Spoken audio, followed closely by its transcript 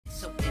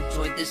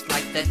this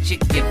life that you're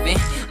giving,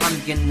 I'm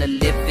gonna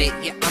live it,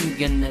 yeah, I'm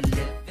gonna live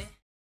it.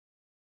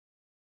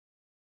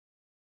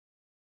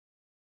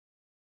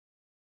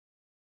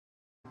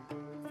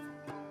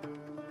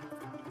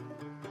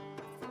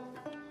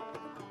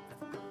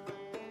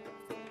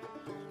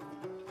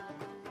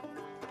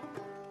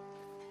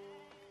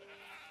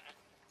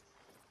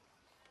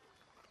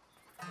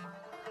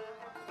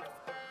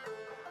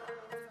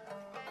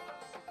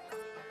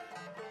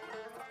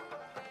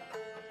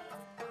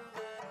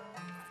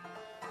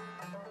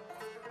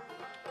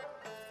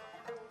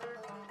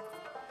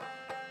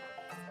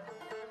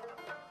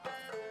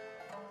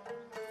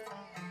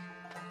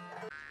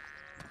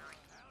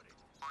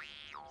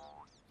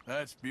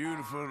 That's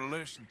beautiful to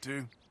listen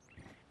to.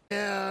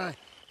 Yeah,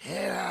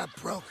 I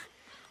broke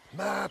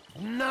my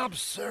knob,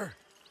 sir.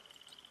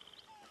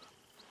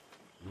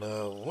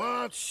 My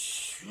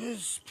watch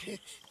was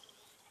picked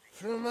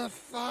from my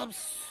fob,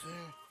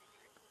 sir.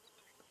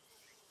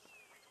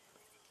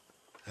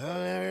 I'll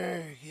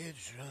never get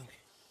drunk.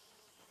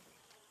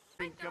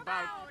 Think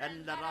about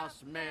and let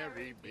us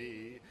merry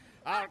be.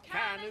 Our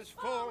can is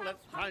full,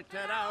 let's pint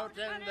it out,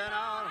 and then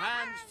our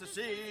hands to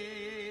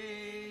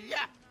sea.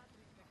 Yeah!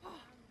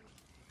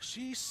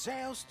 She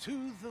sails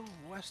to the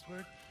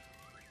westward,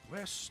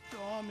 where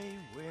stormy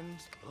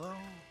winds blow.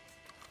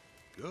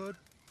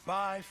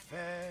 Goodbye,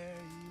 fare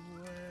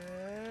ye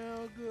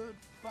well,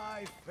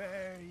 goodbye,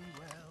 fare ye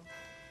well.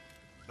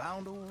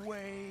 Bound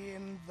away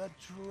in the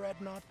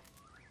dreadnought,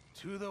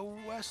 to the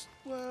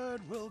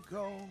westward we'll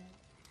go.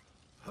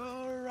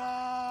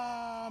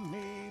 Hurrah,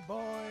 me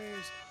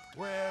boys,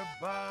 we're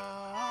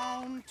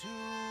bound to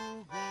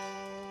go.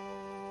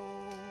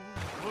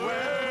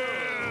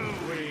 Well,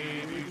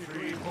 we be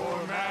three poor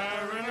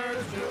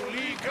mariners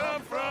newly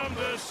come from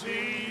the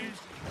seas.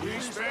 We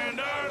spend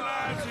our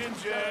lives in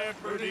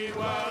jeopardy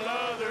while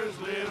others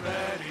live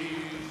at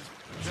ease.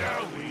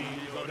 Shall we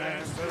go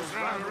dance this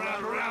round,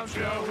 around, around?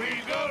 Shall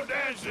we go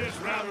dance this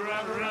round,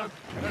 around, around?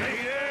 Hey,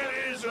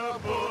 there is a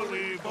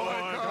bully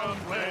boy, come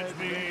pledge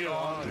me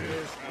on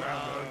this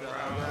ground,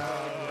 ground.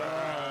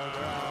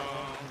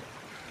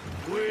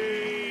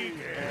 We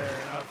care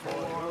not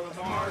for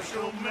the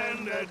martial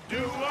men that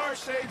do our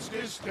state's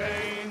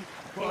disdain,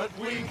 but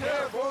we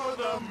care for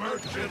the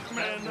merchant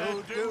men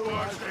who do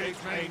our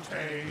states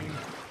maintain.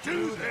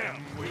 To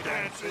them we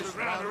dance this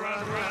round,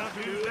 around, around.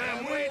 To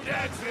them we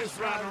dance this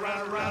round,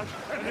 around, around.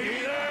 And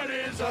he that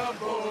is a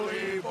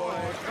bully boy,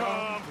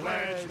 come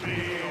pledge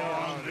me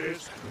on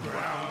this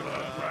ground,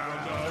 ground,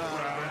 ground,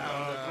 ground,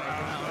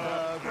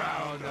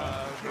 ground,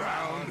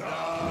 ground, ground.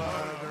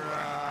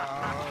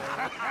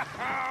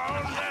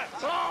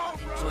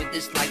 Enjoy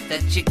this life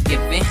that you're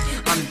giving,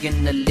 I'm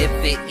gonna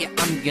live it, yeah,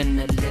 I'm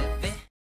gonna live it.